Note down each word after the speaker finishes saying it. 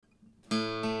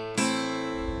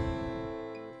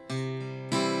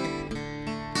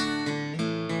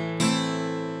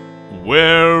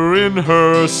We're in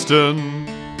Hurston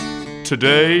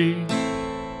today.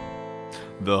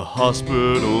 The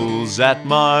hospital's at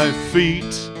my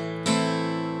feet.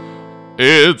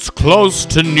 It's close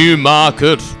to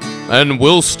Newmarket and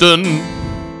Wilston,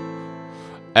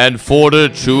 and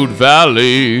Fortitude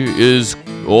Valley is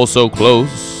also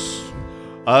close.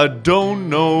 I don't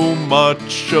know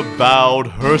much about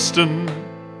Hurston,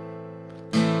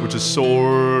 which is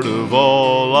sort of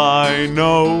all I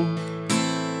know.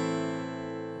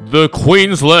 The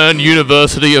Queensland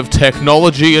University of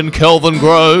Technology in Kelvin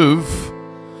Grove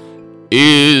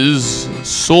is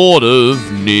sort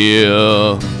of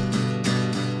near.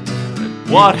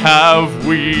 What have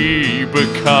we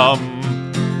become?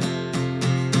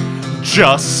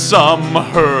 Just some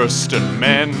Hurston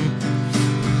men.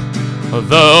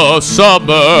 The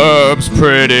suburb's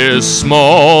pretty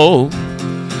small,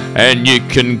 and you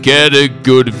can get a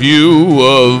good view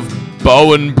of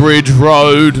Bowen Bridge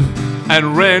Road.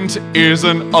 And rent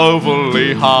isn't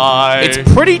overly high.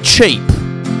 It's pretty cheap.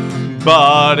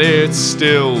 But it's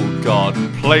still got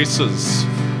places.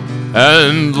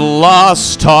 And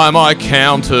last time I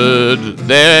counted,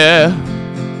 there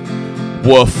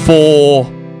were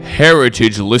 4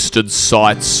 heritage-listed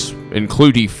sites,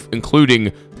 including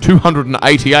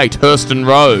 288 Hurston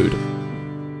Road.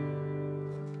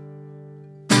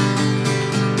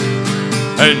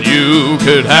 And you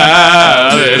could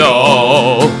have it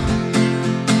all.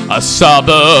 A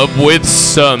suburb with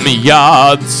some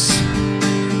yards.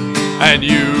 And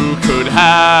you could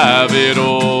have it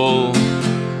all.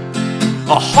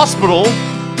 A hospital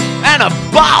and a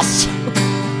bus.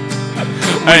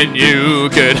 And you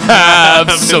could have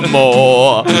some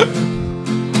more.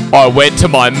 I went to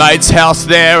my mate's house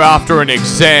there after an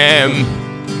exam,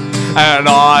 and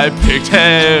I picked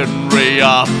Henry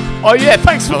up. Oh yeah,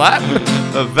 thanks for that.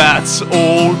 That's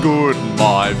all good,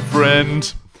 my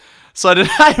friend. So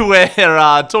today we're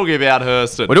talking about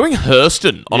Hurston. We're doing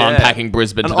Hurston on Unpacking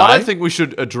Brisbane and today. I don't think we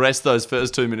should address those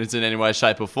first 2 minutes in any way,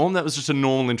 shape or form. That was just a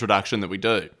normal introduction that we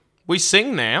do. We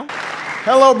sing now.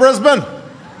 Hello, Brisbane.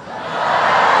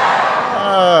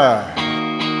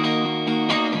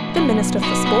 The Minister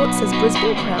for Sport says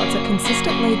Brisbane crowds are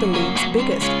consistently the league's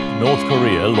biggest. North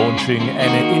Korea launching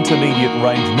an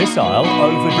intermediate-range missile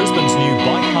over Brisbane's new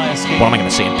bike hire scheme. What am I going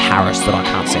to see in Paris that I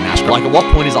can't see in Ashgrove? Like, at what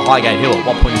point is a Highgate Hill? At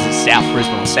what point is it South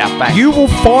Brisbane or South Bank? You will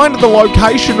find the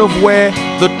location of where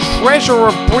the treasure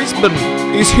of Brisbane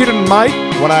is hidden, mate.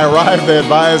 When I arrived, they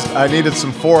advised I needed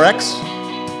some 4X.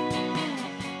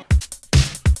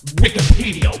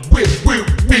 Wikipedia,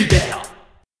 we down.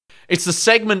 It's the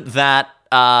segment that,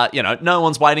 no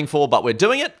one's waiting for, but we're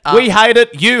doing it. We hate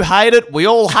it, you hate it, we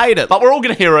all hate it. But we're all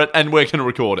going to hear it and we're going to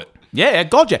record it. Yeah,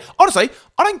 God, yeah. Honestly,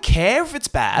 I don't care if it's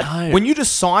bad. No. When you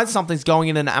decide something's going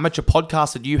in an amateur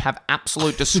podcast that you have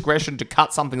absolute discretion to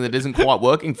cut something that isn't quite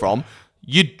working from,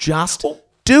 you just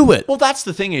do it. Well, that's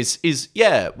the thing is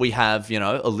we have,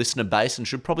 a listener base and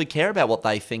should probably care about what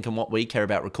they think and what we care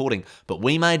about recording. But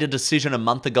we made a decision a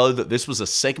month ago that this was a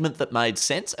segment that made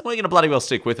sense and we're going to bloody well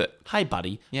stick with it. Hey,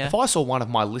 buddy, Yeah. if I saw one of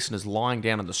my listeners lying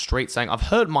down in the street saying, I've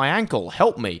hurt my ankle,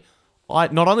 help me,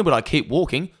 not only would I keep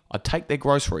walking, I'd take their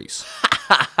groceries.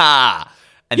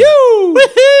 And You!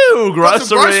 woohoo! Got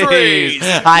some Groceries!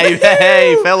 groceries!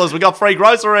 Hey, fellas, we got free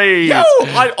groceries! Yo,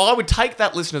 I would take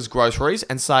that listener's groceries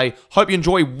and say, hope you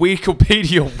enjoy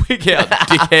Wikipedia Wig Out,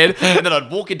 dickhead. And then I'd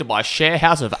walk into my share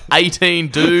house of 18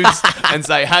 dudes and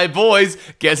say, hey, boys,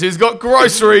 guess who's got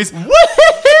groceries? Woohoo!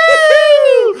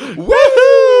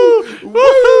 Woohoo!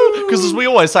 Woohoo! Because as we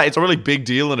always say, it's a really big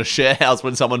deal in a share house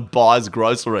when someone buys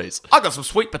groceries. I got some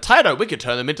sweet potato. We could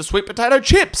turn them into sweet potato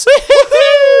chips.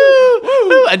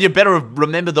 And you better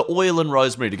remember the oil and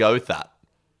rosemary to go with that.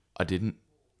 I didn't.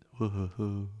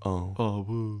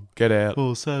 Oh, get out.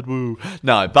 Oh, sad woo.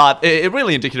 No, but it's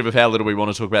really indicative of how little we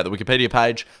want to talk about the Wikipedia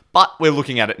page. But we're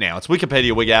looking at it now. It's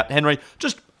Wikipedia Wig Out. Henry,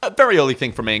 just a very early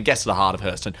thing from me and guess at the heart of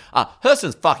Hurston.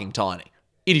 Hurston's fucking tiny.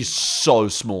 It is so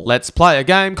small. Let's play a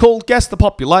game called Guess the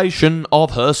Population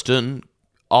of Hurston.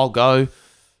 I'll go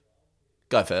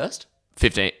Go first.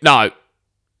 15. No.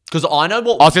 Because I know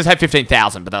what... I was going to say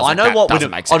 15,000, but that doesn't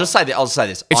make sense. I'll just say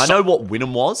this. It's I know what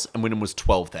Wynnum was, and Wynnum was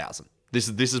 12,000. This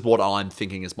is what I'm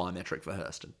thinking is my metric for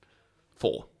Hurston.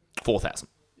 4,000.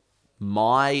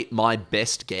 My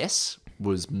best guess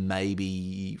was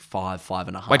maybe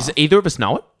 5.5. Wait, does either of us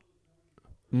know it?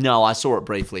 No, I saw it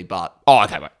briefly, but Oh,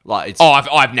 okay, wait. like it's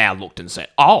I've now looked and seen.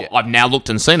 Oh, I've now looked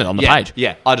and seen it on the page.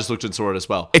 Yeah, I just looked and saw it as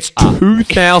well. It's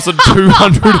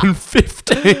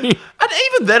 2,215. And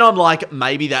even then, I'm like,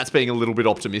 maybe that's being a little bit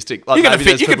optimistic. Like, You maybe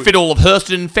there's can people- fit all of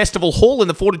Hurston Festival Hall in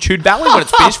the Fortitude Valley when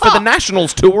it's finished for the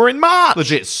Nationals tour in March.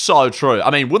 Legit, so true. I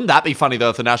mean, wouldn't that be funny though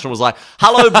if the National was like,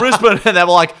 "Hello, Brisbane," and they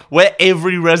were like, "We're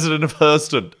every resident of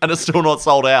Hurston," and it's still not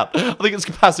sold out. I think its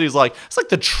capacity is like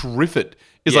the Triffid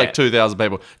is Yeah. like 2,000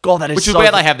 people. God, that is Which is so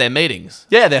where they have their meetings.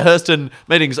 yeah, they're Hurston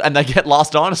meetings, and they get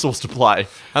Last Dinosaurs to play.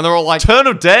 And they're all like, Turn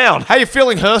them down. how you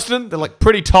feeling, Hurston? They're like,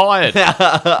 pretty tired.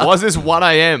 Why is this 1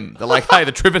 a.m.? They're like, hey,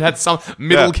 the Triffid had some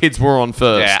middle Yeah. kids were on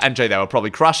first. Yeah, and gee, they were probably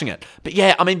crushing it. But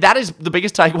yeah, I mean, that is the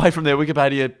biggest takeaway from their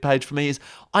Wikipedia page for me is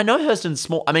I know Hurston's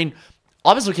small. I mean,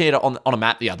 I was looking at it on a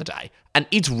map the other day, and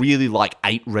it's really like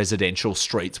 8 residential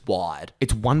streets wide.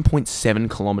 It's 1.7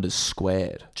 kilometers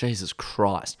squared. Jesus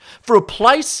Christ. For a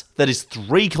place that is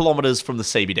 3 kilometres from the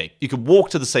CBD, you can walk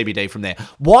to the CBD from there.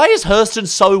 Why is Hurston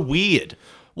so weird?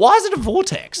 Why is it a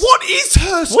vortex? What is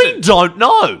Hurston? We don't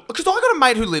know. Because I got a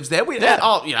mate who lives there. We had,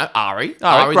 Ari. Ari, lives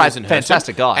great, in Hurston.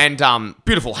 fantastic guy. And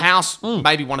beautiful house.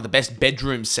 Maybe one of the best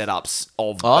bedroom setups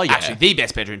of... Oh, yeah. Actually, the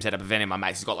best bedroom setup of any of my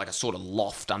mates. He's got like a sort of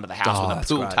loft under the house Oh, with a that's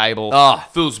pool great. table. Oh.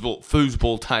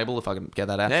 Foosball table, if I can get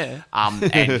that out. Yeah. And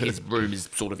his room is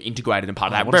sort of integrated and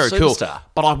part of that. what a Very cool. superstar.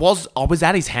 But I was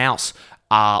at his house.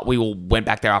 We all went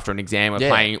back there after an exam.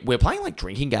 We were playing like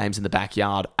drinking games in the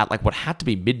backyard at like what had to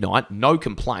be midnight. No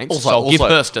complaints. so I'll give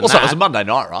Hurston also, that. it was a Monday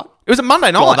night, right? It was a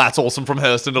Monday night. Oh, that's awesome from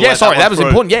Hurston to Yeah, let sorry, that that was one through.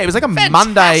 important. Yeah, it was like a Monday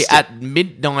Fantastic. at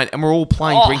midnight, and we're all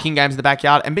playing drinking games in the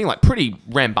backyard and being like pretty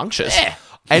rambunctious. Yeah.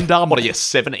 And What are you,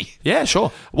 70? Yeah,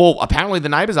 sure. Well, apparently the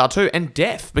neighbours are too, and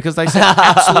deaf because they said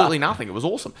absolutely nothing. It was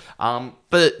awesome.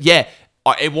 But yeah,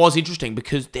 it was interesting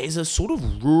because there's a sort of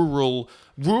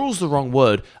rural's the wrong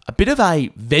word, a bit of a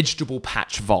vegetable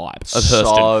patch vibe of So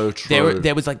Hurston. true.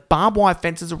 There was like barbed wire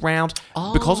fences around.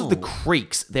 Because of the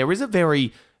creeks, there is a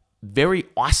very, very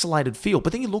isolated feel.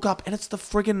 But then you look up and it's the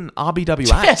friggin'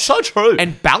 RBWH. Yeah, so true.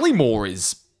 And Ballymore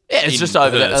is... Yeah, it's in just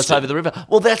over Hurston. it's over the river.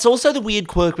 Well, that's also the weird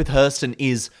quirk with Hurston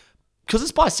is because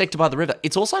it's bisected by the river.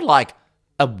 It's also like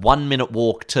a 1-minute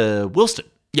walk to Wilston.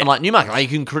 Yeah, like Newmarket.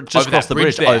 Like you can just Over cross that the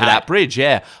bridge bridge there, over hey? that bridge.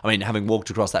 Yeah, I mean, having walked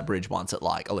across that bridge once at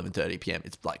like 11:30 p.m.,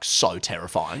 it's like so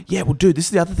terrifying. Yeah, well, dude, this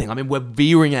is the other thing. I mean, we're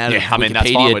veering out of Yeah, I mean that's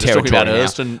Wikipedia fine. We're just talking about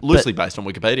territory now. Hurston loosely based on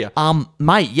Wikipedia.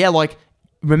 Mate, yeah, like,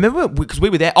 remember, because we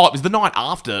were there, it was the night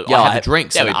after I had the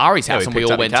drinks at Ari's house, and we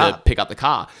all went to pick up the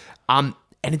car. And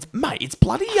it's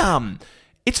bloody,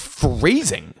 it's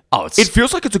freezing. Oh, it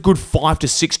feels like it's a good 5 to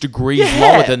 6 degrees Yeah.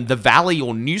 lower than the Valley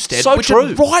or Newstead, So which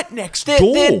true. are right next door.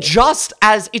 They're it's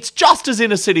just as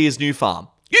inner city as New Farm.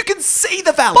 You can see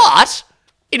the Valley. But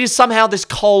it is somehow this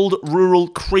cold, rural,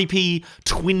 creepy,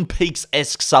 Twin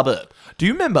Peaks-esque suburb. Do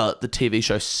you remember the TV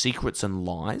show Secrets and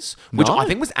Lies, which No. I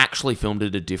think was actually filmed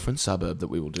at a different suburb that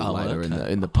we will do later in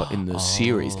the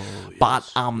series?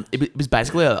 But it was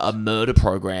basically a murder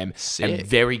program and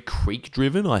very creek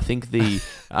driven. I think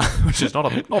which is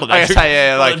not a Like I say,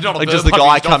 yeah, like just the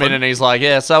guy come in and he's like,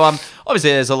 yeah. So obviously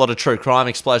there's a lot of true crime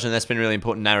explosion. That's been really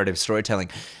important narrative storytelling.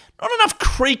 Not enough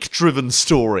creek-driven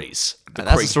stories. And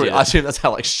that's the Creek story. did it. I assume that's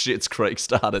how like Schitt's Creek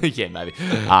started. yeah, maybe.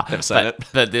 Never seen it.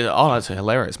 But that's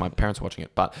hilarious. My parents are watching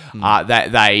it. But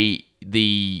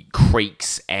the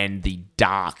creeks and the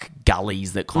dark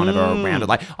gullies that kind of are around it.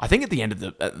 Like I think at the end of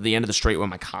the street where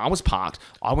my car was parked,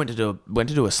 I went to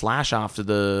do a slash after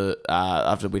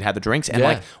we'd had the drinks and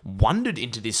like wandered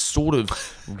into this sort of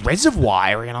reservoir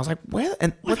area, and I was like, where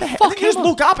and what the heck? And then you just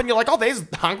look up and you're like, oh, there's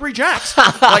Hungry Jack's.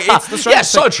 Like it's the Yeah,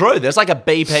 strangest so thing. true. There's like a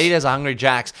BP, there's a Hungry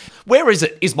Jack's. Where is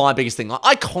it? Is my biggest thing. Like,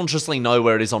 I consciously know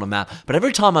where it is on a map, but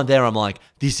every time I'm there, I'm like,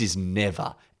 this is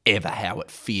never, ever how it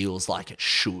feels like it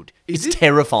should. It's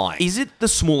terrifying. Is it the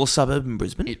smaller suburb in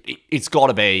Brisbane? It's got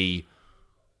to be.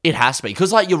 It has to be.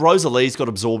 Because, like, your Rosalee's got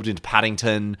absorbed into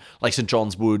Paddington, like St.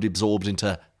 John's Wood absorbed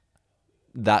into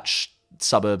that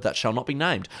suburb that shall not be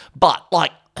named. But,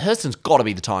 like, Hurston's got to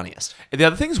be the tiniest. The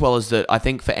other thing as well is that I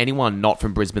think for anyone not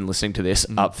from Brisbane listening to this,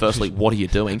 firstly, what are you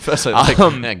doing? Firstly, like,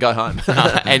 yeah, go home.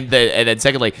 and then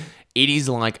secondly, it is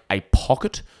like a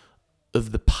pocket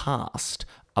of the past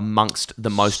amongst the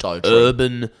most So true.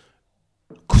 urban,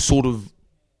 sort of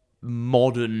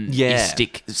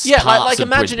modernistic Yeah, parts like of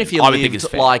imagine Brisbane. if you I would think it's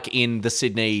lived fair. like in the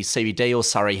Sydney CBD or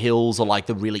Surrey Hills or like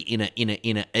the really inner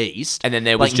east. And then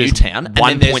there was like just Newtown. And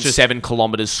then there's just 1.7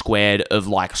 kilometres squared of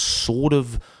like sort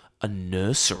of a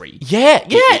nursery. Yeah,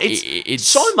 It's- it's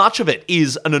so much of it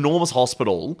is an enormous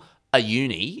hospital a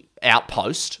uni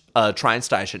outpost, a train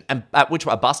station, and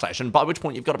a bus station, by which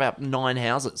point you've got about 9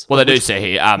 houses. Well, they do say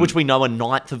here, which we know a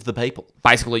ninth of the people.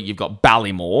 basically you've got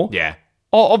Ballymore. Yeah.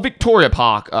 Or Victoria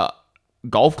Park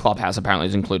Golf Clubhouse apparently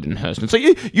is included in Hurston. So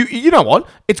you know what?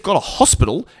 It's got a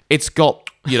hospital. It's got,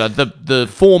 the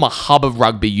former hub of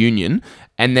rugby union,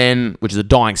 and then, which is a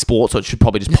dying sport, so it should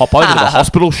probably just pop over to the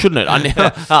hospital, shouldn't it?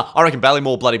 I reckon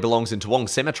Ballymore bloody belongs in Toowong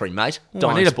Cemetery, mate.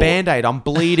 I need a Band-Aid. I'm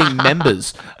bleeding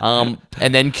members. And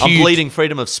then I'm bleeding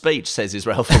freedom of speech, says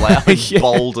Israel Folau in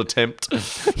bold attempt.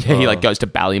 Yeah, he goes to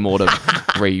Ballymore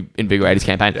to reinvigorate his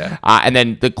campaign. Yeah. And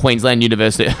then the Queensland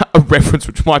University, a reference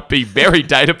which might be very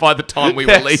dated by the time we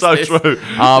release so this. true.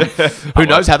 Who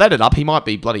knows how that ended up? He might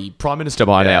be bloody Prime Minister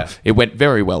by now. It went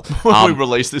very well. We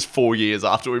released this 4 years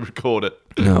after we record it.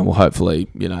 No, well, hopefully,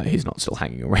 he's not still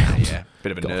hanging around. Yeah,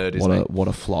 bit of a nerd, isn't he? What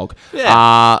a flog.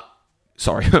 Yeah.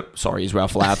 Sorry, Israel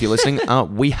Folau, if you're listening.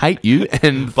 We hate you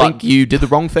and think you did the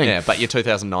wrong thing. Yeah, but your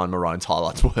 2009 Maroons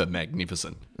highlights were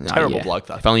magnificent. Terrible bloke,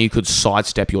 though. If only you could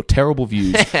sidestep your terrible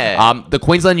views. The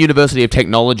Queensland University of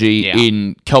Technology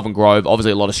in Kelvin Grove,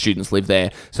 obviously a lot of students live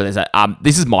there. So there's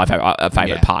this is my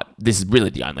favourite part. This is really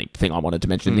the only thing I wanted to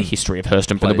mention in the history of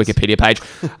Hurston from the Wikipedia page.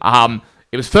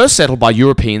 It was first settled by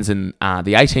Europeans in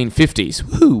the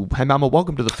 1850s. Woo! Hey, mama,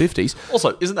 welcome to the 50s.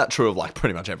 Also, isn't that true of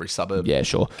pretty much every suburb? Yeah,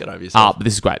 sure. Get over yourself. But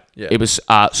this is great. Yeah. It was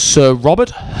Sir Robert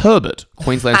Herbert,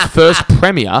 Queensland's first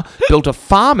premier, built a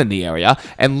farm in the area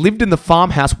and lived in the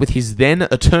farmhouse with his then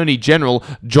Attorney General,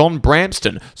 John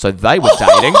Bramston. So they were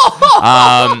dating.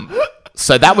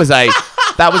 So that was a.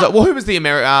 Well, who was the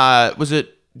was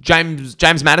it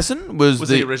James Madison? Was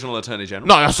the original Attorney General?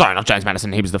 No, sorry, not James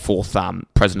Madison. He was the fourth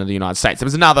president of the United States. There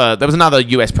was another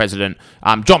US president,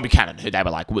 John Buchanan, who they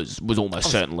were was almost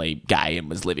certainly gay and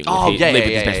was living with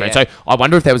his best friend. So I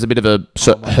wonder if there was a bit of a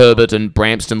Herbert and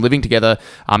Bramston living together,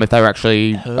 if they were actually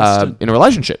in a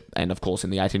relationship. And of course, in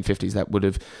the 1850s, that would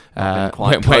have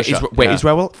where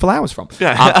Israel Folau was from.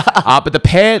 But the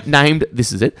pair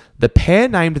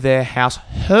named their house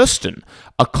Hurston,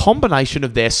 a combination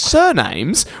of their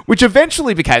surnames, which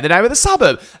eventually became the name of the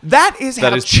suburb. That is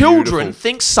how children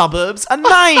think suburbs are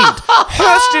named.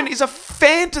 Hurston is a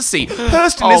fantasy.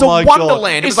 Hurston is a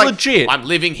wonderland. It's legit. I'm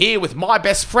living here with my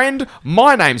best friend.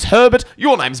 My name's Herbert.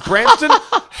 Your name's Bramston.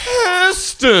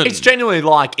 Hurston. It's genuinely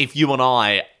like if you and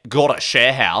I got a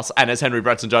share house, and as Henry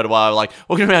Bretts and Joe Dwyer were like,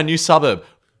 welcome to our new suburb,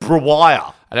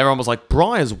 Briar. And everyone was like,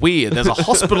 Briar's weird. There's a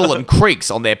hospital and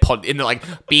creeks on their pod. And they're like,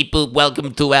 people,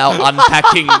 welcome to our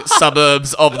Unpacking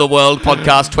Suburbs of the World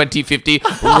podcast 2050,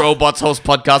 Robots Horse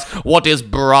podcast. What is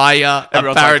Briar?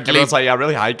 Everyone's like, I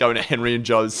really hate going to Henry and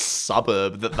Joe's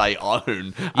suburb that they own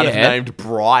and have named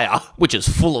Briar. Which is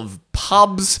full of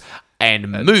pubs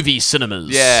and movie cinemas.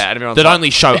 Yeah, and everyone's that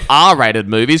only show R-rated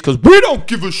movies because we don't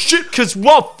give a shit. Because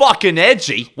we're fucking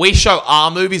edgy. We show R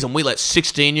movies and we let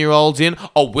 16-year-olds in.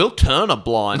 Oh, we'll turn a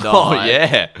blind eye. Oh,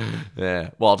 yeah.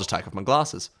 Yeah. Well, I'll just take off my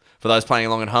glasses. For those playing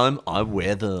along at home, I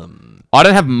wear them. I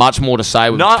don't have much more to say.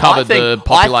 We've covered the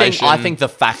population. I think the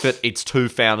fact that its two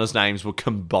founders' names were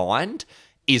combined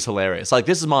is hilarious.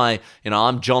 This is my,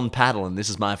 I'm John Paddle and this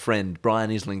is my friend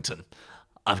Brian Islington.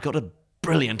 I've got a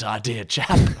brilliant idea,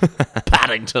 chap.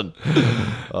 Paddington.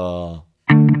 Well,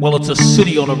 it's a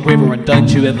city on a river, and don't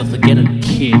you ever forget it,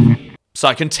 kid.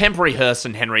 So, contemporary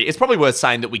Hurston, Henry, it's probably worth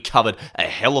saying that we covered a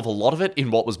hell of a lot of it in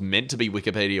what was meant to be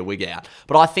Wikipedia Wig Out.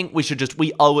 But I think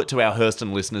we owe it to our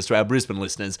Hurston listeners, to our Brisbane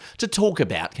listeners, to talk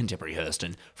about contemporary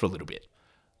Hurston for a little bit.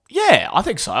 Yeah, I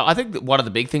think so. I think that one of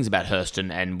the big things about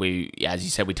Hurston, and as you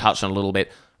said, we touched on a little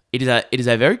bit, it is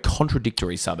a very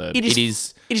contradictory suburb. It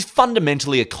is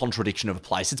fundamentally a contradiction of a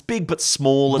place. It's big but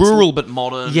small. It's rural but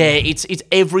modern. Yeah, it's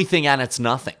everything and it's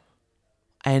nothing.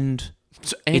 And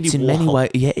it's in many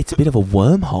ways, it's a bit of a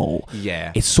wormhole.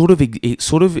 Yeah, it sort of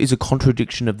is a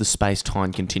contradiction of the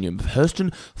space-time continuum.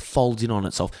 Hurston folds in on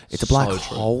itself. It's a black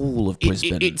hole of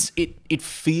Brisbane. It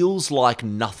feels like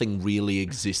nothing really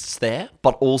exists there,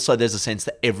 but also there's a sense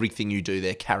that everything you do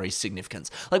there carries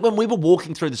significance. Like when we were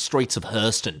walking through the streets of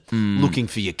Hurston looking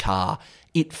for your car,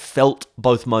 it felt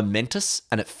both momentous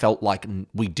and it felt like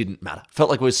we didn't matter. It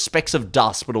felt like we were specks of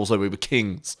dust, but also we were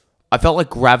kings. I felt like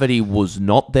gravity was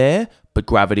not there, but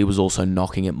gravity was also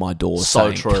knocking at my door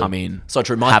saying, come in. So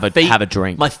true. Have a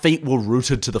drink. My feet were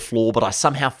rooted to the floor, but I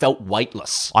somehow felt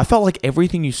weightless. I felt like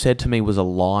everything you said to me was a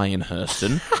lie in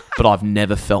Hurston, but I've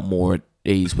never felt more at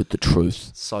ease with the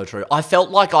truth. So true. I felt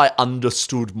like I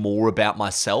understood more about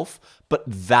myself, but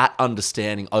that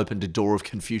understanding opened a door of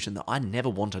confusion that I never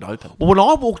wanted open. Well, when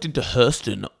I walked into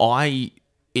Hurston,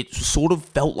 it sort of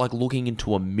felt like looking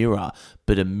into a mirror,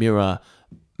 but a mirror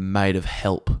made of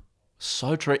help.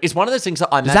 So true. It's one of those things that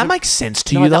I imagine. Does that make sense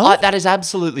to No, you, though? that is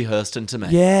absolutely Hurston to me.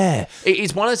 Yeah.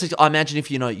 It's one of those things. I imagine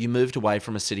if you moved away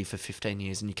from a city for 15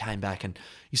 years and you came back and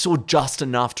you saw just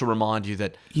enough to remind you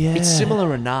that Yeah. it's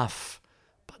similar enough,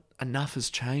 but enough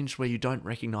has changed where you don't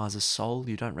recognise a soul,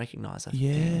 you don't recognise a thing.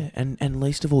 Yeah, and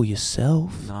least of all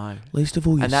yourself. No. Least of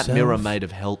all And yourself. that mirror made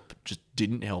of help just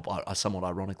didn't help, somewhat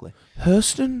ironically.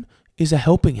 Hurston is a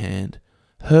helping hand.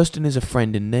 Hurston is a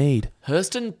friend in need.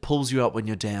 Hurston pulls you up when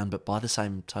you're down, but by the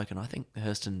same token, I think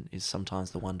Hurston is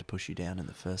sometimes the one to push you down in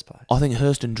the first place. I think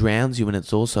Hurston drowns you, and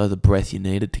it's also the breath you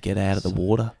needed to get out of the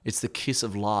water. It's the kiss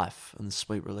of life and the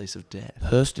sweet release of death.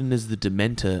 Hurston is the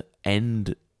Dementor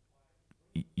and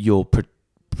your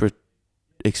expecto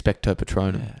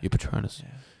patronum, your Patronus.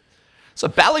 So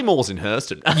Ballymore's in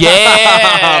Hurston.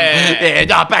 Yeah!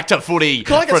 Back to footy.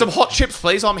 Can I get some hot chips,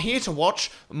 please? I'm here to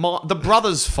watch the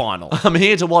Brothers final. I'm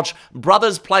here to watch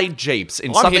brothers play Jeeps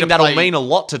in I'm here something to that'll play- mean a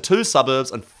lot to two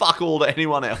suburbs and fuck all to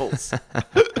anyone else.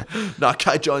 No,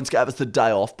 Kate Jones gave us the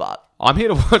day off, but I'm here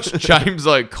to watch James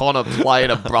O'Connor play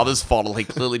in a Brothers final he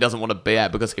clearly doesn't want to be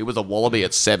at because he was a Wallaby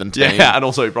at 17. yeah, and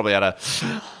also he probably had a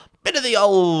bit of the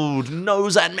old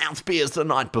nose and mouth beers the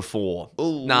night before.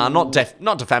 Nah, not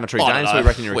defamatory, I don't James. know. We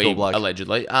reckon you're a cool bloke.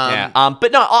 Allegedly.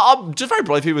 But no, I'm just very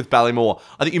briefly with Ballymore.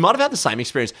 I think you might have had the same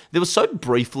experience. There was so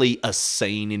briefly a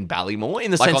scene in Ballymore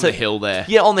in the Like sense on the that, hill there.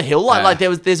 Yeah, on the hill. Yeah. Like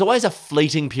there's always a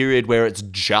fleeting period where it's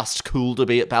just cool to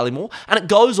be at Ballymore, and it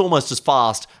goes almost as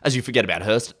fast as you forget about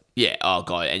Hurston. Yeah, oh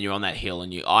god, and you're on that hill,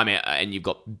 and you've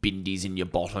got bindies in your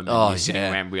bottom, and Oh, you're sitting yeah.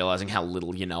 around realizing how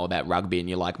little you know about rugby, and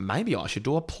you're like, maybe I should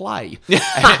do a play, and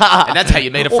that's how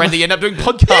you meet a friend that you end up doing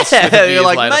podcasts with. Yeah, years you're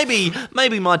like, later.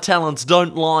 maybe my talents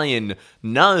don't lie in,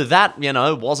 no, that,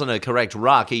 wasn't a correct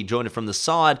ruck. He joined it from the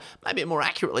side. Maybe it more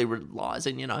accurately lies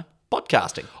in,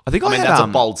 podcasting. I think I had, that's a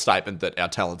bold statement that our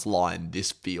talents lie in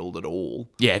this field at all.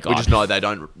 Yeah, We God. just know they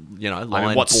don't, lie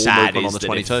in What's ball sad movement is on the that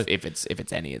 22. if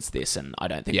it's any, it's this, and I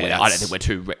don't think Yeah, I don't think we're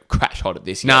too crash hot at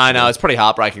this. No, yet. it's pretty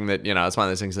heartbreaking that, it's one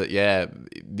of those things that,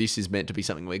 this is meant to be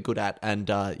something we're good at. And,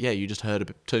 you just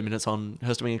heard 2 minutes on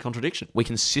Hurston being a contradiction. We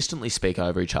consistently speak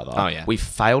over each other. Oh, yeah. We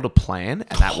fail to plan,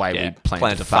 and that way Yeah, we plan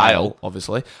plan to to fail, fail.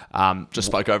 obviously. Just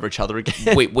spoke over each other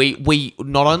again. we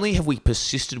not only have we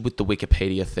persisted with the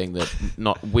Wikipedia thing that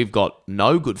we've got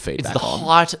no good feedback It's the on.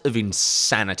 height of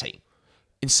insanity.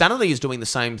 Insanity is doing the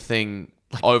same thing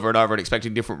over and over and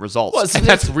expecting different results. Well, it's- and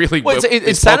that's really Well, what it's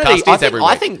this insanity. podcast is every week.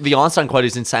 I think the Einstein quote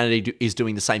is insanity is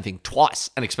doing the same thing twice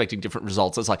and expecting different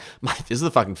results. It's like, mate, this is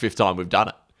the fucking 5th time we've done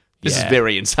it. This is Yeah.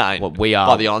 very insane. Well, we are-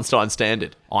 by the Einstein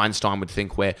standard. Einstein would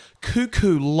think we're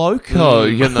cuckoo loco,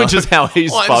 Which is how he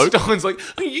spoke. Einstein's like,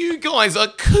 you guys are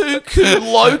cuckoo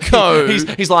loco.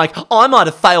 He's like, I might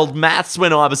have failed maths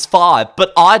when I was 5,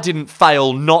 but I didn't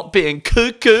fail not being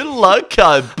cuckoo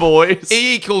loco, boys.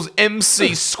 E equals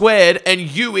MC squared and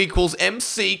U equals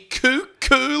MC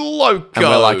cuckoo loco. And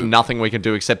we're like, nothing we can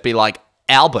do except be like,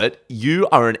 Albert, you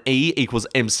are an E equals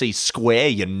MC square,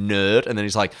 you nerd. And then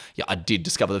he's like, yeah, I did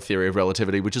discover the theory of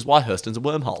relativity, which is why Hurston's a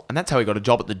wormhole. And that's how he got a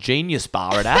job at the Genius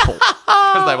Bar at Apple.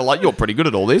 Because they were like, you're pretty good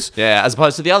at all this. Yeah, as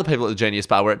opposed to the other people at the Genius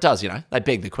Bar where it does, they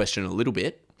beg the question a little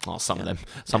bit. Oh, some of them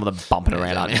bumping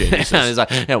around aren't And geniuses.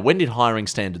 it's like, when did hiring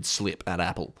standards slip at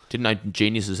Apple? Didn't know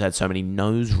geniuses had so many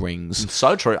nose rings.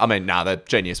 So true. I mean, the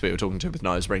genius we were talking to with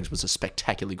nose rings was a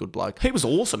spectacularly good bloke. He was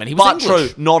awesome, and he was But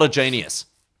English. true, not a genius.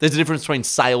 There's a difference between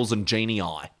sales and genii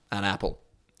at Apple.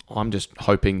 I'm just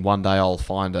hoping one day I'll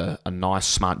find a nice,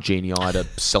 smart genie to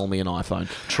sell me an iPhone.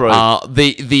 True.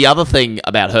 The other thing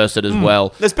about Hurston as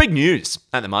well. There's big news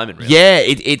at the moment, really. Yeah,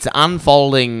 it's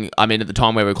unfolding. I mean, at the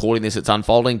time we're recording this, it's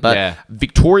unfolding. But Yeah.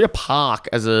 Victoria Park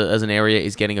as an area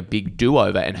is getting a big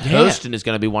do-over, and Hurston is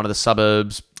going to be one of the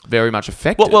suburbs very much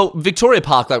affected. Well, Victoria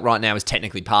Park, like right now, is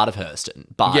technically part of Hurston,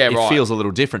 but Yeah, it right. feels a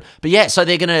little different. But yeah, so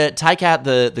they're going to take out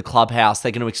the clubhouse.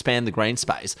 They're going to expand the green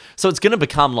space. So it's going to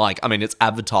become it's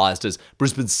advertised as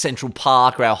Brisbane's Central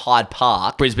Park or our Hyde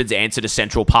Park. Brisbane's answer to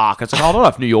Central Park. It's like, I don't know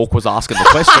if New York was asking the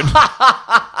question.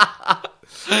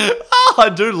 Oh, I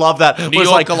do love that. New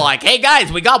York are like, hey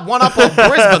guys, we got one up on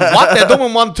Brisbane. What? They're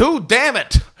doing one too? Damn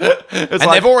it. And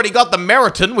they've already got the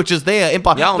Meriton, which is their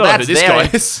empire. Yeah, I don't know that's who this there. guy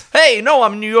is. Hey, no,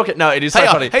 I'm New York. No, it is so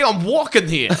funny. Hey, I'm walking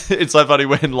here. It's so funny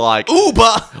when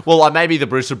Uber. well, maybe the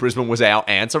Bruce of Brisbane was our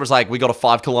answer. It's like, we got a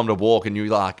 5-kilometer walk, and New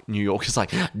York is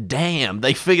like, damn,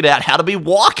 they figured out how to be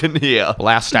walking here. Well,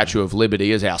 our Statue of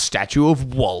Liberty is our Statue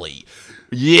of Wally.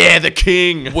 Yeah, the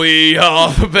king. We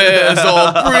are the Bears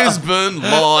of Brisbane.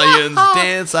 Lions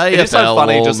dance AFL It is so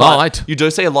funny, all just night. you do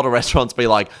see a lot of restaurants be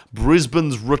like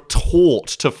Brisbane's retort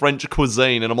to French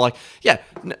cuisine, and I'm like, yeah,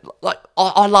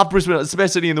 I love Brisbane. It's the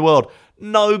best city in the world.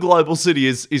 no global city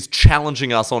is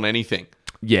challenging us on anything.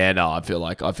 Yeah, no, I feel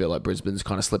like Brisbane's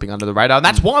kind of slipping under the radar, and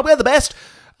that's why we're the best.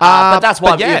 But that's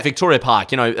why yeah. Victoria Park,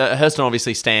 Hurston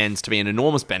obviously stands to be an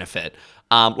enormous benefit.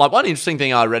 Like one interesting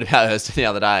thing I read about Hurston the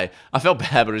other day, I felt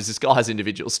bad, but it was this guy's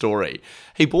individual story.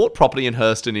 He bought property in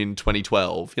Hurston in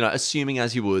 2012, assuming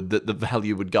as you would that the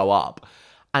value would go up.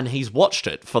 And he's watched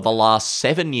it for the last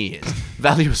 7 years.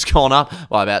 Value has gone up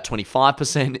by about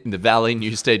 25% in the Valley,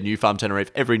 Newstead, New Farm,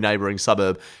 Tenerife, every neighbouring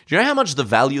suburb. Do you know how much the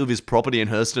value of his property in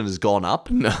Hurston has gone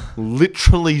up? No.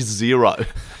 Literally zero.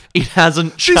 It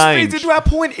hasn't changed. This feeds into our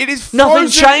point. It is Nothing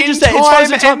frozen changes in there. It's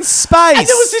frozen in time and space. And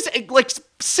there was this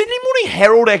Sydney Morning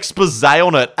Herald expose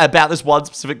on it about this one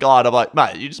specific guy. And I'm like,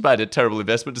 mate, you just made a terrible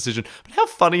investment decision. But how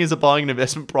funny is it buying an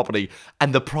investment property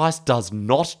and the price does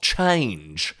not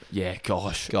change? Yeah,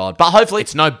 gosh. God. But hopefully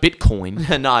It's no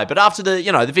Bitcoin. no, but after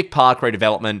the Vic Park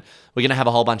redevelopment, we're going to have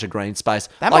a whole bunch of green space.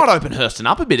 That might open Hurston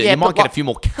up a bit. Yeah, You might but get like- a few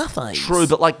more cafes. True,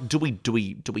 but do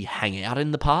we hang out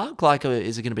in the park? Like,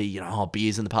 is it going to be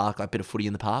beers in the park, like a bit of footy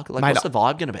in the park? Like, Mate, what's the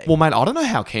vibe going to be? Well, mate, I don't know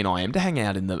how keen I am to hang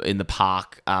out in the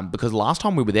park because last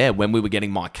time we were there, when we were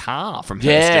getting my car from Hurston,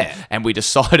 Yeah. and we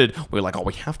decided, we were like,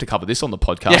 we have to cover this on the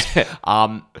podcast.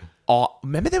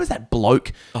 Remember there was that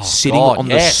bloke sitting God, on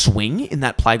yes. the swing in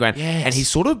that playground, Yes. and he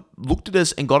sort of looked at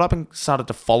us and got up and started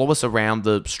to follow us around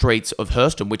the streets of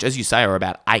Hurston, which, as you say, are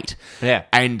about 8. Yeah.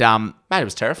 And Mate, it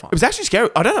was terrifying. it was actually scary.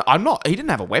 I don't know. He didn't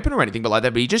have a weapon or anything, but like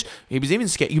that. But he was even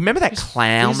scared. You remember that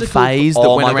clown Physical- phase that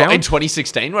oh went my around? God. In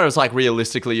 2016, where it was like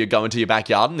realistically you go into your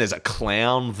backyard and there's a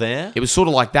clown there. It was sort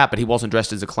of like that, but he wasn't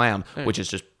dressed as a clown, which is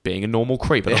just being a normal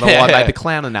creep. I don't know why I made the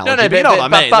clown analogy. No, but you know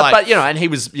what I mean. Like, and he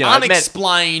was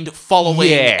unexplained following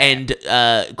Yeah.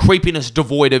 and creepiness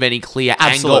devoid of any clear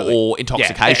Absolutely. anger or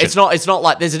intoxication. Yeah. It's not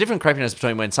like there's a different creepiness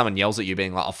between when someone yells at you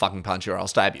being like, I'll fucking punch you or I'll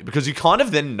stab you, because you kind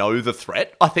of then know the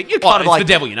threat. I think you're kind of it's like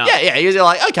the devil you know. Yeah, you're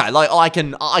like, okay, like I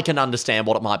can understand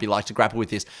what it might be like to grapple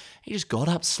with this. He just got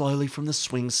up slowly from the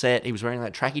swing set. He was wearing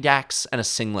like tracky dacks and a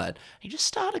singlet. He just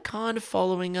started kind of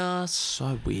following us.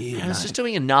 So weird. And I was just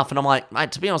doing enough, and I'm like,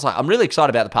 mate, to be honest, like I'm really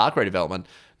excited about the park redevelopment.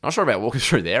 Not sure about walking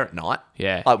through there at night.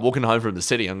 Yeah. Like walking home from the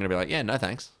city, I'm going to be like, yeah, no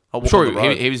thanks. I'll walk Sure, on the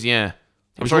road. he was, yeah.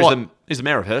 I'm sure he's the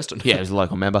mayor of Hurston. Yeah, he was a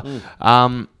local member.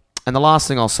 And the last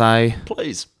thing I'll say,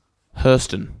 Please.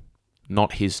 Hurston,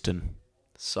 not Histon.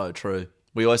 So true.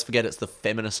 We always forget it's the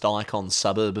feminist icon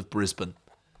suburb of Brisbane.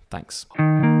 Thanks.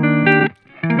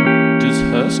 Does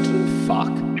Hurston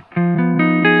fuck?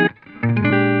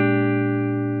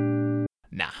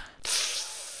 Nah.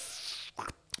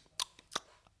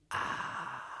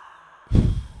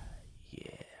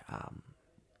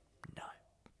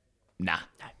 Nah.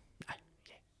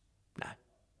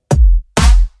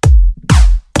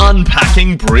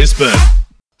 Unpacking Brisbane.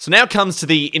 So now comes to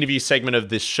the interview segment of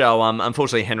this show.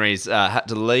 Unfortunately, Henry's had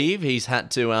to leave. He's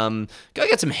had to go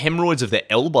get some hemorrhoids of the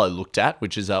elbow looked at,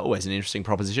 which is always an interesting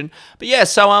proposition. But yeah,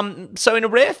 so in a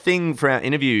rare thing for our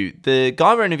interview, the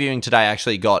guy we're interviewing today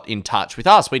actually got in touch with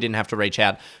us. We didn't have to reach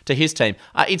out to his team.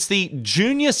 It's the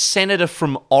junior senator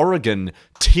from Oregon,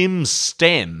 Tim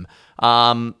Stem.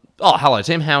 Hello,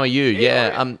 Tim. How are you?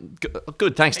 Yeah,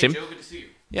 good. Thanks, Tim. Joe, good to see you.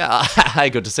 Yeah, hey,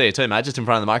 good to see you too, mate. Just in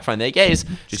front of the microphone there. Yeah,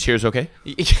 Just here's okay?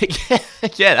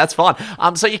 yeah, that's fine.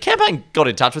 So your campaign got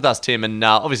in touch with us, Tim, and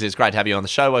obviously it's great to have you on the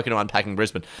show working on Unpacking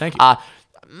Brisbane. Thank you.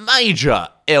 Major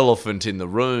elephant in the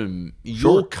room.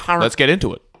 Let's get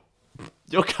into it.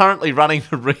 You're currently running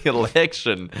for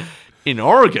re-election in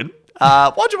Oregon.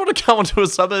 Why'd you want to come onto a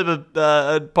suburb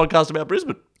podcast about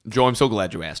Brisbane? Joe, I'm so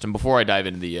glad you asked. And before I dive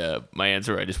into my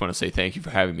answer, I just want to say thank you for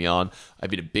having me on.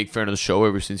 I've been a big fan of the show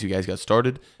ever since you guys got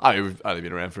started. We've only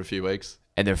been around for a few weeks.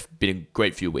 And they've been a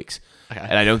great few weeks. Okay.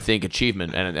 And I don't think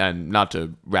achievement, and not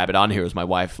to wrap it on here as my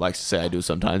wife likes to say I do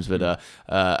sometimes, but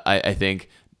I think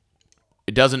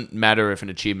it doesn't matter if an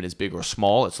achievement is big or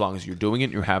small, as long as you're doing it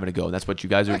and you're having a go. And that's what you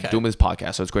guys are doing with this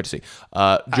podcast, so it's great to see.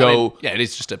 Joe... it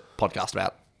is just a podcast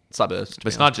about suburbs. But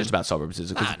it's not just about suburbs, is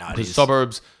it? No, it Because is.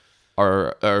 suburbs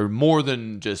are more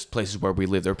than just places where we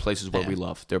live. They're places where we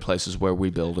love. They're places where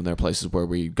we build, and they're places where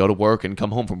we go to work and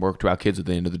come home from work to our kids at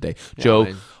the end of the day.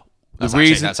 Joe,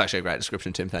 That's actually a great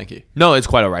description, Tim. Thank you. No, it's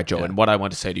quite all right, Joe. And what I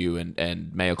want to say to you,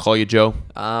 and may I call you Joe?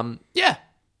 Yeah.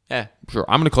 Sure,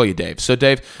 I'm going to call you Dave. So,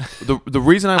 Dave, the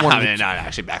reason I wanted No,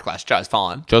 actually, backlash. Joe's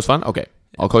fine. Joe's fine? Okay.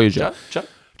 I'll call you Joe.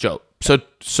 Joe.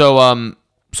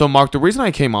 So Mark, the reason I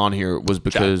came on here was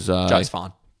because... Joe's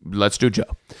fine. Let's do Joe.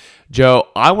 Joe,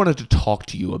 I wanted to talk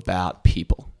to you about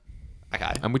people.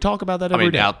 Okay. And we talk about that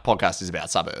every day. Our podcast is about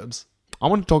suburbs. I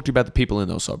want to talk to you about the people in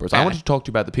those suburbs. I want to talk to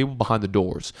you about the people behind the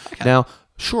doors. Now,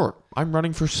 sure, I'm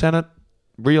running for Senate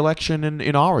re-election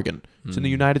in Oregon. It's in the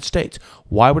United States.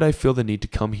 Why would I feel the need to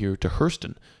come here to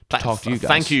Hurston to talk to you guys?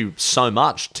 Thank you so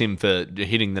much, Tim, for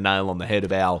hitting the nail on the head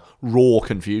of our raw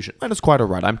confusion. And it's quite all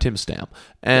right. I'm Tim Stam.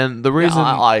 And the reason...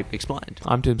 I explained.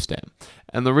 I'm Tim Stam.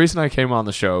 And the reason I came on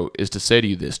the show is to say to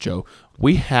you this, Joe.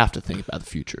 We have to think about the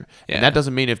future. Yeah. And that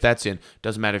doesn't mean if that's in...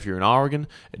 Doesn't matter if you're in Oregon.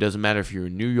 It doesn't matter if you're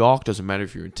in New York. Doesn't matter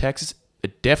if you're in Texas.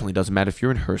 It definitely doesn't matter if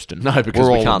you're in Hurston. No, because We're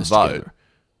we all in can't this vote together.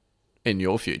 in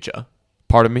your future.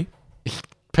 Pardon me?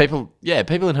 People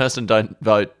in Hurston don't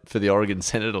vote for the Oregon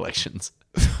Senate elections.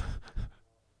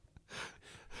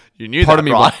 You knew Pardon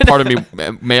me. right? Pardon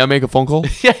me. May I make a phone call?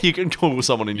 Yeah, you can call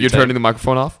someone in your You're team. turning the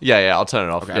microphone off? Yeah, I'll turn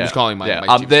it off. Okay, I'm just calling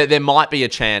my chief. there might be a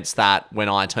chance that when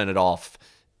I turn it off,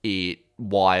 it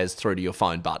wires through to your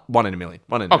phone, but 1 in a million.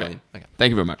 1 in a million. Okay.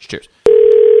 Thank you very much. Cheers.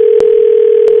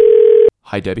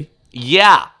 Hi, Debbie.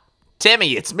 Yeah,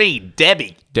 Timmy, it's me,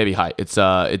 Debbie. Debbie, hi. It's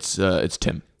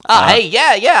Tim.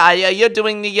 Hey, you're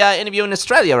doing the interview in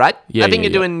Australia, right? Yeah, I think yeah,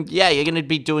 you're doing. Yeah, you're going to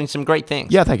be doing some great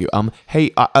things. Yeah, thank you.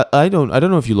 Hey, I don't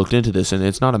know if you looked into this, and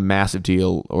it's not a massive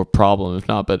deal or problem if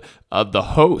not, but the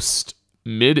host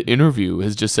mid-interview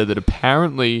has just said that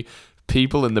apparently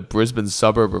people in the Brisbane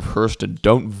suburb of Hurston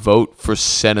don't vote for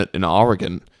Senate in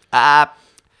Oregon.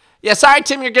 Yeah, sorry,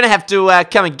 Tim, you're going to have to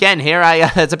come again here.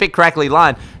 It's a bit crackly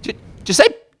line. Did you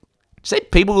say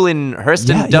people in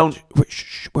Hurston don't...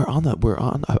 We're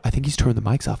on. I think he's turned the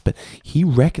mics off, but he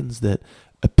reckons that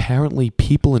apparently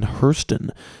people in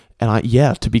Hurston,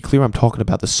 and to be clear, I'm talking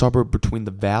about the suburb between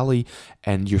the Valley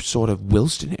and your sort of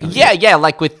Wilston area. Yeah,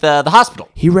 like with the hospital.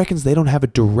 He reckons they don't have a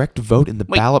direct vote in the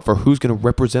ballot for who's going to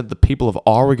represent the people of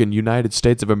Oregon, United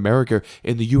States of America,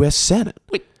 in the U.S. Senate.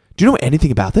 Wait. Do you know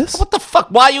anything about this? What the fuck?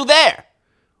 Why are you there?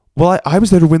 Well, I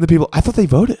was there to win the people. I thought they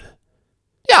voted.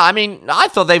 Yeah, I mean, I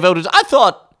thought they voted. I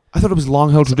thought it was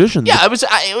long-held tradition. Yeah, it was.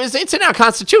 It's in our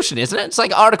Constitution, isn't it? It's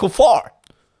like Article 4.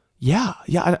 Yeah.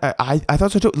 I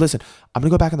thought so too. Listen, I'm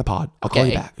gonna go back in the pod. I'll call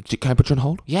you back. Can I put you on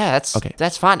hold? Yeah,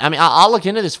 that's fine. I mean, I'll look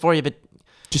into this for you, but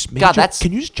just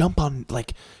can you just jump on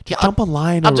jump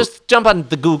online? I'll just jump on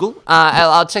the Google.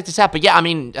 I'll check this out. But yeah, I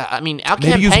mean, our maybe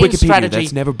campaign use Wikipedia. strategy.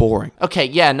 That's never boring. Okay,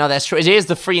 yeah, no, that's true. It is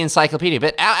the free encyclopedia,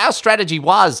 but our strategy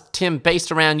was, Tim,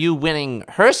 based around you winning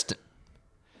Hurston.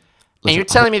 And you're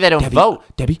telling me they don't vote.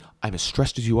 Debbie, I'm as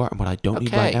stressed as you are, and what I don't need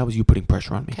Okay. right now is you putting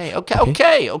pressure on me.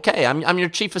 Okay. I'm your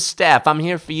chief of staff. I'm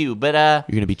here for you, but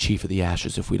You're gonna be chief of the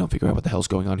ashes if we don't figure out what the hell's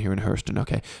going on here in Hurston.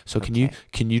 Okay, so can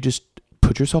you just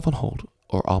put yourself on hold,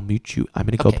 or I'll mute you. I'm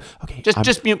gonna go. Okay,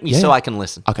 just mute me so I can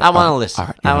listen. Okay, I want to all right, listen. all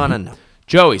right, I want to know.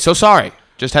 Joey, so sorry.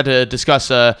 Just had to discuss.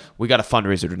 We got a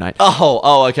fundraiser tonight.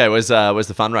 Oh, okay. Where's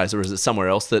the fundraiser? Or is it somewhere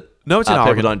else that? No, it's in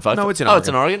Oregon. People don't vote. No, for? it's in Oh, Oregon. it's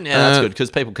in Oregon. Yeah, that's good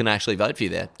because people can actually vote for you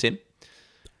there, Tim.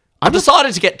 I've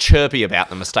decided to get chirpy about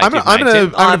the mistake you've made,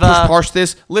 Tim. I'm gonna push past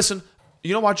this. Listen,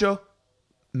 you know what, Joe?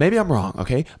 Maybe I'm wrong,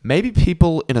 okay? Maybe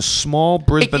people in a small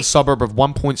Brisbane suburb of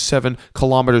 1.7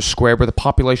 kilometers square with a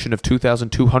population of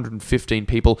 2,215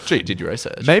 people. Gee, did you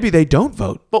research? Maybe they don't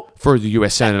vote for the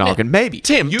U.S. Senate in Oregon. Maybe.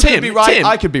 Tim, you could be right. Tim,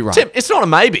 I could be right. Tim, it's not a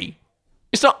maybe.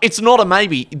 It's not a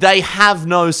maybe. They have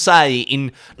no say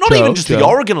in not Joe, even just the Joe.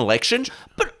 Oregon election,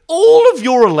 but all of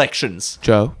your elections.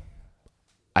 Joe,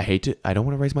 I don't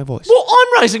want to raise my voice. Well,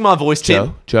 I'm raising my voice,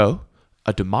 Tim. Joe,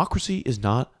 a democracy is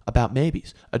not about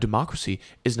maybes. A democracy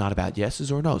is not about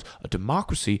yeses or nos. A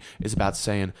democracy is about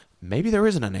saying, maybe there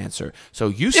isn't an answer. So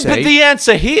you say... But the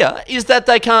answer here is that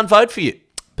they can't vote for you.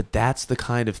 But that's the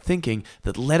kind of thinking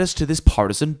that led us to this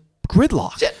partisan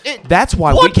gridlock. Yeah, That's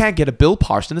why we what? can't get a bill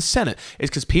passed in the Senate. It's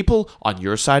because people on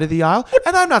your side of the aisle,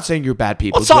 and I'm not saying you're bad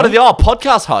people. What side of the aisle?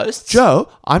 Podcast hosts? Joe,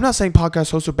 I'm not saying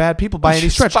podcast hosts are bad people by any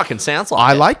stretch. Fucking sounds like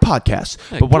I it. like podcasts,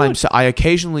 but what good. I'm saying, I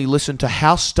occasionally listen to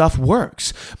how stuff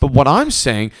works. But what I'm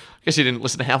saying, I guess you didn't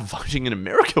listen to how voting in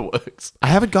America works. I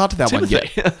haven't got to that one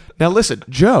Timothy. yet. Now listen,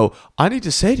 Joe, I need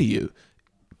to say to you,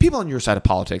 people on your side of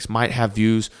politics might have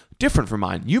views different from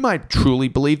mine. You might truly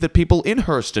believe that people in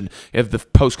Hurston, if the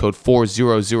postcode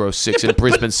 4006 in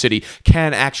Brisbane City,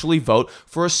 can actually vote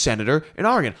for a senator in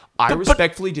Oregon. I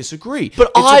respectfully disagree.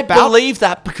 But It's I about- believe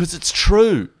that because it's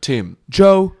true, Tim.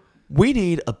 Joe, we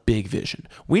need a big vision.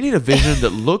 We need a vision that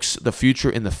looks the future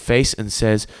in the face and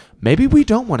says, maybe we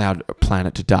don't want our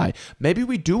planet to die. Maybe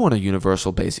we do want a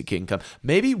universal basic income.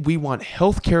 Maybe we want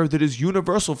healthcare that is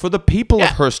universal for the people of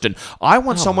Hurston. I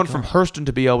want someone from Hurston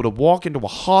to be able to walk into a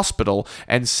hospital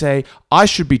and say, I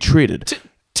should be treated.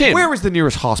 Tim. Where is the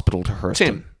nearest hospital to Hurston?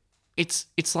 Tim,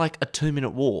 it's like a 2-minute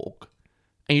walk.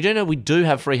 And you don't know we do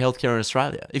have free healthcare in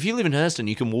Australia. If you live in Hurston,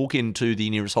 you can walk into the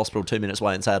nearest hospital 2 minutes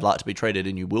away and say, I'd like to be treated,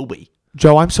 and you will be.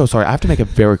 Joe, I'm so sorry. I have to make a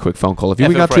very quick phone call. Have you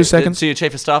feel got free. 2 seconds? To your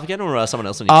chief of staff again or someone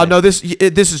else on your team? No, this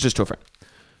is just to a friend.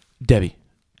 Debbie,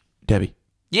 Debbie.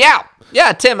 Yeah,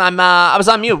 Tim. I was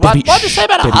on mute. What Debbie, did you say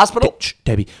about a Debbie, hospital?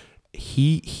 Debbie,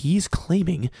 he's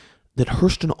claiming that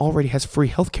Hurston already has free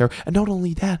healthcare, and not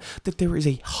only that there is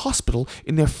a hospital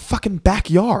in their fucking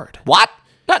backyard. What?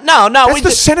 No. That's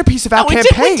the centerpiece of our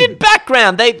campaign. We did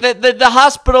background. The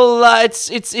hospital.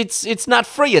 It's not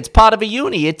free. It's part of a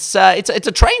uni. It's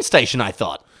a train station. I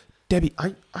thought. Debbie,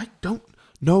 I don't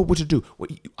know what to do.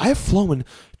 I have flown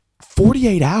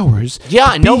 48 hours. Yeah,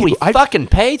 I know. We I fucking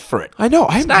paid for it. I know.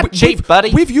 It's not cheap,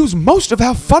 buddy. We've used most of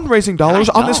our fundraising dollars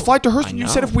I on this know, flight to I Hurston. You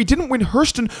said know. if we didn't win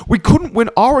Hurston, we couldn't win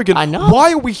Oregon. I know.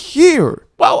 Why are we here?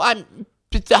 Well,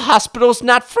 the hospital's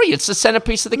not free. It's the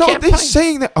centerpiece of the No, campaign. they're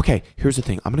saying that. Okay, here's the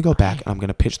thing. I'm going to go back and I'm going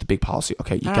to pitch the big policy.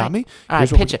 Okay, you got me? All right,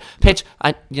 Here's what pitch it. Pitch.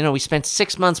 We spent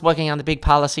 6 months working on the big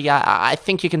policy. I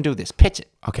think you can do this. Pitch it.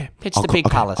 Okay. Pitch I'll the call- big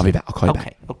okay, policy. I'll be back. I'll call you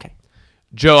back. Okay.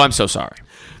 Joe, I'm so sorry.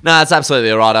 No, it's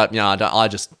absolutely all right. I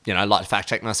just like to fact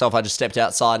check myself. I just stepped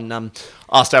outside and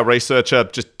asked our researcher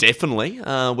just definitely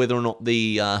whether or not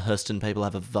the Hurston people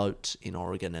have a vote in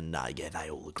Oregon, and they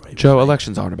all agree. Joe, with me.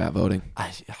 elections aren't about voting.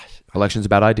 I, Elections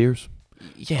about ideas.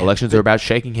 yeah, Elections are about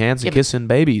shaking hands and Yeah, but- kissing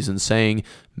babies and saying,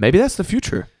 maybe that's the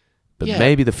future. But Yeah.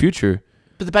 maybe the future.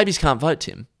 but the babies can't vote,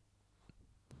 Tim.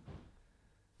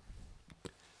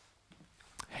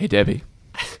 Hey, Debbie.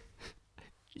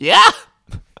 Yeah,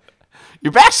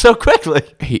 you're back so quickly.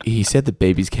 He said that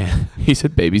babies can't. He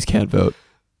said babies can't vote.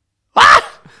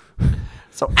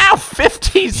 So our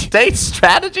 50 state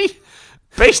strategy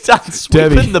based on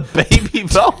Debbie. sweeping the baby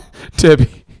vote.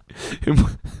 Debbie.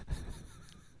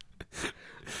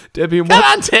 Debbie, in Come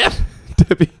what, on, Tim.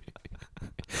 Debbie,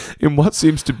 in what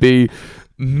seems to be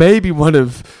maybe one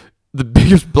of the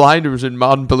biggest blinders in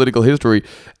modern political history,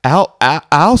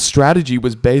 our strategy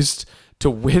was based to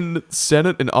win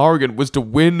Senate in Oregon was to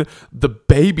win the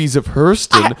babies of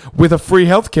Hurston with a free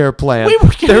healthcare plan. We were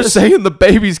gonna- They're saying the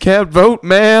babies can't vote,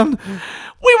 man.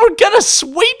 We were gonna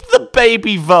sweep the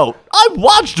baby vote. I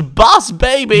watched Boss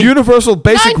Baby. Universal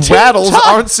basic 19 rattles times.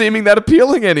 aren't seeming that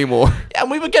appealing anymore.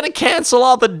 And we were going to cancel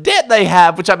all the debt they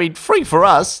have, which, free for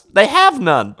us. They have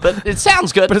none. But it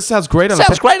sounds good. But it sounds great on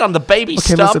Sounds a great on the baby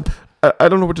Okay, stuff. listen. I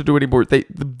don't know what to do anymore.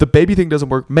 The baby thing doesn't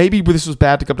work. Maybe this was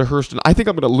bad to come to Hurston. I think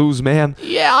I'm going to lose, man.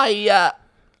 Yeah,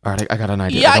 All right, I got an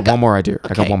idea. Yeah, I got one more idea.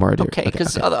 I got one more idea. Okay,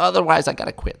 because otherwise I got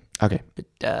to quit. Okay. But,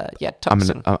 I'm talk gonna.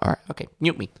 soon. All right. Okay,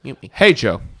 mute me. Hey,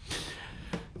 Joe.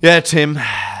 Yeah, Tim.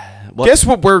 Guess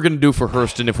what we're going to do for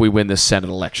Hurston if we win this Senate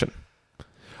election?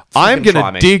 I'm try going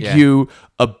to me. dig Yeah. you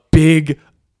a big,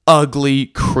 ugly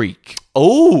creek.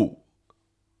 Oh.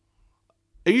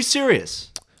 Are you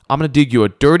serious? I'm going to dig you a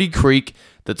dirty creek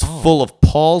that's full of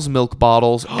Paul's milk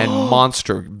bottles and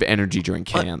Monster energy drink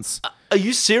cans. Are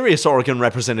you serious, Oregon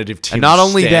Representative Tim And not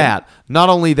only Stan? that,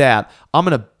 I'm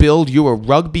going to build you a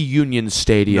rugby union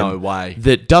stadium. No way.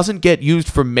 That doesn't get used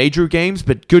for major games,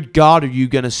 but good God, are you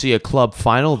going to see a club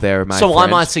final there, my So friend? I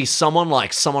might see someone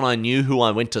I knew who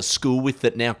I went to school with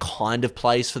that now kind of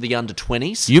plays for the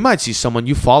under-20s? You might see someone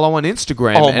you follow on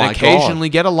Instagram Oh and my occasionally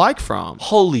get a like from.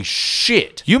 Holy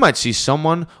shit. You might see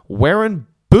someone wearing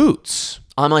boots.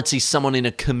 I might see someone in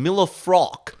a Camilla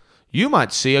frock. You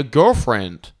might see a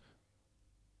girlfriend.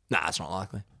 Nah, it's not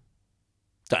likely.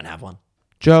 Don't have one.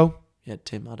 Joe, Yeah,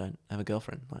 Tim, I don't have a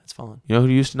girlfriend. Like, it's fine. you know who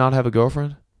used to not have a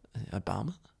girlfriend?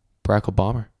 Obama? Barack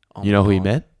Obama. Oh You know my who he God.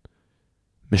 met?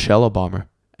 Michelle Obama.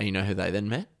 And you know who they then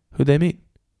met? Who'd they meet?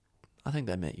 I think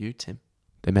they met you, Tim.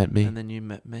 They met me. And then you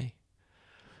met me.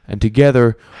 And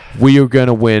together, we are going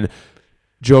to win.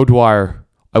 Joe Dwyer,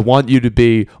 I want you to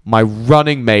be my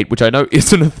running mate, which I know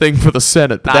isn't a thing for the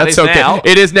Senate, but Nah, it that's is okay. now.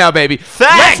 It is now, baby.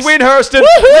 Thanks! Let's win Hurston.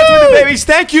 Let's win the babies.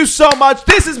 Thank you so much.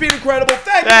 This has been incredible.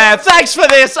 Thank Yeah, thanks for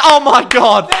this. Oh my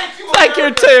God. Thank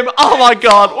you, Tim. Oh my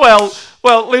God.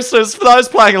 Well, listeners, for those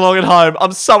playing along at home,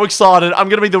 I'm so excited. I'm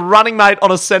going to be the running mate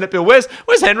on a Senate bill. Where's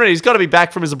Henry? He's got to be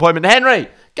back from his appointment. Henry,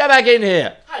 go back in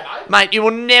here. Hey, mate, you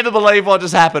will never believe what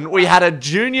just happened. We had a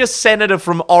junior senator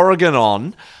from Oregon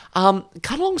on.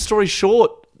 Cut a long story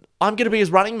short, I'm going to be his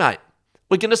running mate.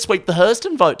 We're going to sweep the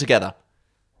Hurston vote together.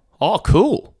 Oh,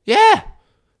 cool. Yeah.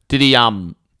 Did he Yeah,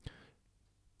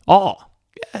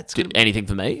 it's did anything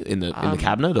for me in the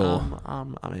cabinet or I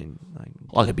mean,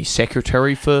 I could be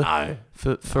secretary for no.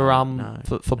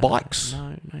 for bikes.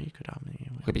 No, you could.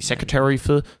 I could be secretary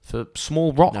for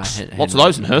small rocks. No, Lots of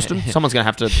those in Hurston. Someone's going to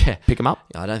have to pick them up.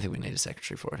 I don't think we need a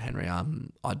secretary for it, Henry.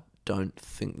 I don't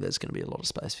think there's going to be a lot of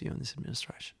space for you in this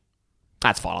administration.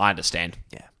 That's fine. I understand.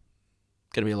 Yeah.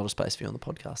 Going to be a lot of space for you on the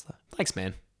podcast, though, Thanks,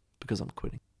 man. because I'm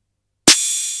quitting.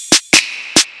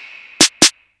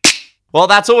 Well,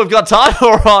 that's all we've got time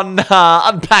for on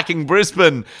Unpacking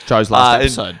Brisbane. Joe's last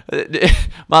episode.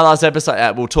 My last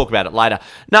episode. We'll talk about it later.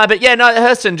 No, but yeah, no,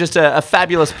 Hurston, just a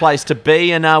fabulous place to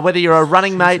be. And whether you're a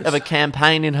running mate of a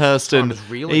campaign in Hurston, is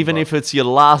reeling, even bro. if it's your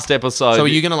last episode. So are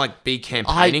you going to be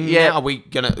campaigning yeah. now? Are we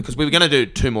going to, because we were going to do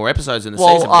 2 more episodes in the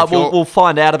Well, season. but if you're- we'll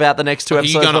find out about the next 2 Are you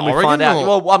episodes going to when we find Oregon, out.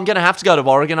 or- Well, I'm going to have to go to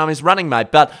Oregon. I'm his running mate,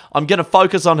 but I'm going to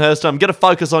focus on Hurston. I'm going to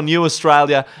focus on you,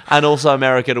 Australia, and also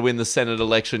America to win the Senate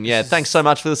election. Yeah, thanks so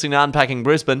much for listening to Unpacking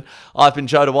Brisbane. I've been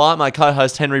Joe Dwyer. My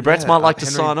co-host Henry Bretts might like to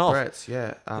Henry sign off. Bretts,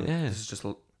 yeah. This is just...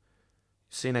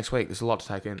 See you next week. There's a lot to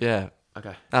take in. Yeah.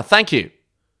 Okay. Thank you.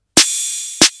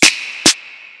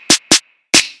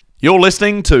 You're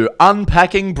listening to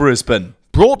Unpacking Brisbane.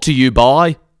 Brought to you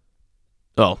by...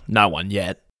 Oh, no one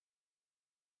yet.